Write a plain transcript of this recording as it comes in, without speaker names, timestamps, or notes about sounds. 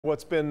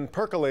What's been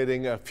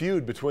percolating, a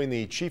feud between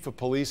the chief of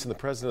police and the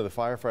president of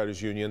the Firefighters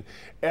Union,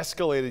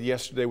 escalated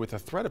yesterday with a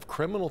threat of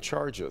criminal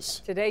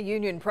charges. Today,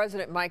 Union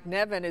President Mike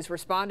Nevin is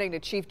responding to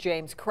Chief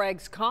James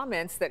Craig's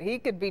comments that he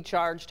could be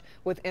charged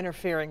with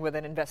interfering with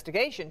an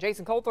investigation.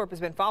 Jason Colthorpe has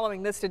been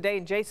following this today.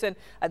 And Jason,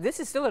 this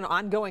is still an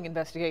ongoing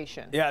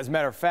investigation. Yeah, as a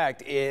matter of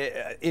fact,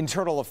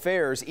 Internal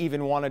Affairs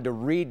even wanted to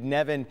read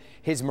Nevin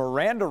his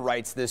Miranda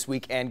rights this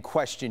week and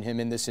question him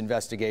in this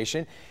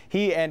investigation.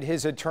 He and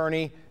his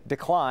attorney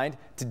declined.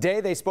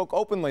 Today they spoke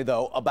openly,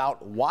 though,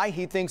 about why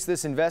he thinks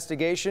this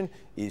investigation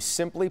is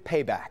simply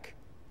payback.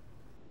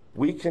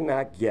 We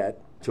cannot get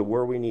to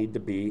where we need to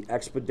be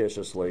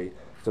expeditiously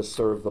to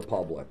serve the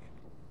public.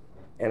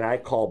 And I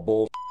call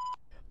bull.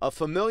 A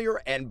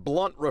familiar and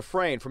blunt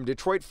refrain from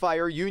Detroit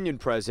Fire Union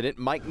President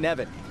Mike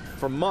Nevin.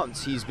 For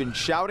months, he's been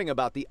shouting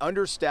about the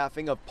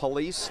understaffing of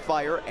police,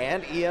 fire,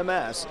 and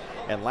EMS,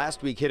 and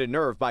last week hit a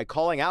nerve by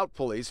calling out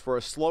police for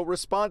a slow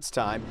response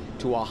time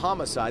to a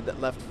homicide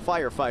that left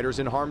firefighters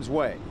in harm's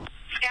way.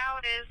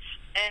 Scout is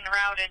en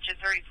route engine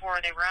 34.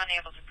 They were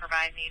unable to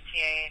provide an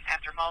ETA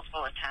after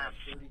multiple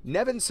attempts.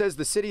 Nevin says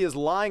the city is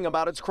lying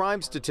about its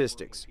crime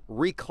statistics,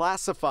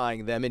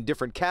 reclassifying them in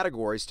different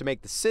categories to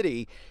make the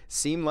city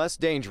seem less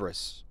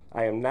dangerous.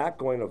 I am not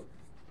going to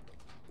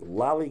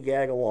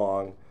lollygag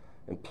along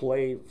and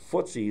play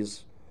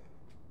footsies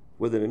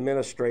with an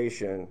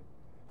administration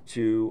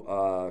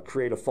to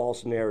create a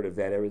false narrative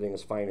that everything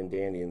is fine and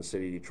dandy in the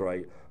city of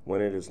Detroit when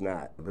it is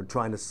not. They're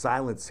trying to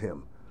silence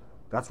him.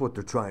 That's what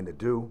they're trying to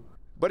do.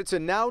 But it's a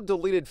now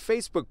deleted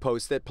Facebook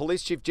post that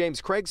Police Chief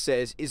James Craig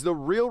says is the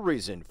real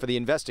reason for the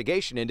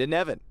investigation into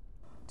Nevin.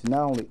 To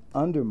not only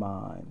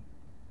undermine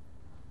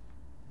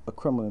a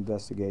criminal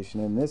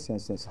investigation, in this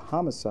instance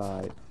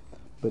homicide,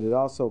 but it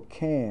also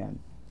can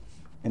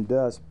and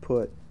does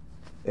put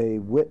a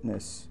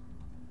witness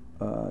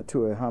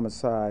to a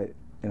homicide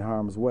in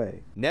harm's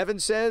way. Nevin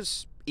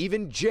says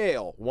even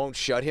jail won't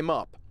shut him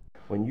up.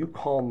 When you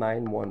call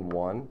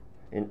 911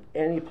 in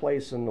any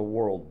place in the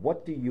world,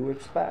 what do you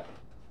expect?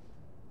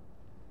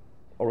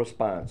 A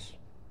response.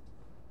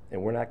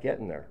 And we're not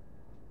getting there.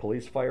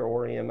 Police, fire,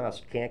 or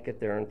EMS can't get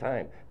there in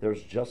time.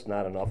 There's just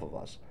not enough of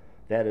us.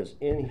 That is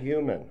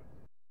inhuman.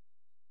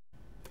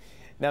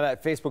 Now,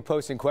 that Facebook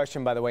post in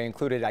question, by the way,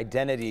 included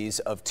identities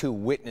of two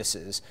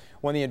witnesses.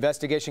 When the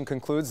investigation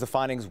concludes, the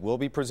findings will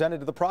be presented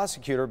to the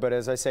prosecutor. But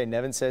as I say,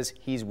 Nevin says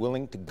he's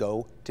willing to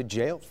go to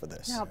jail for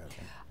this. Now,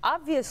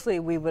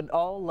 obviously, we would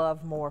all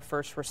love more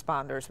first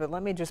responders, but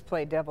let me just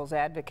play devil's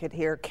advocate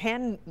here.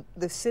 Can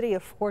the city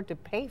afford to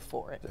pay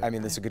for it? I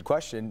mean, that's a good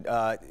question.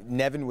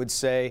 Nevin would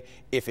say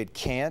if it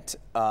can't,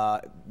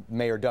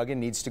 Mayor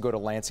Duggan needs to go to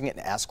Lansing and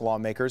ask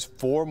lawmakers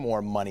for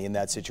more money in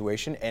that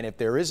situation. And if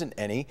there isn't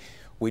any,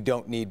 we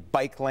don't need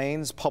bike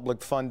lanes,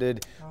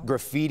 public-funded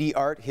graffiti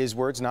art, his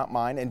words, not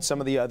mine, and some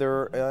of the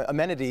other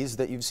amenities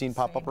that you've seen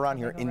pop up around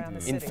here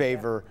in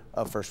favor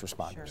of first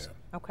responders. Sure.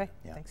 Okay,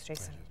 thanks,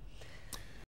 Jason.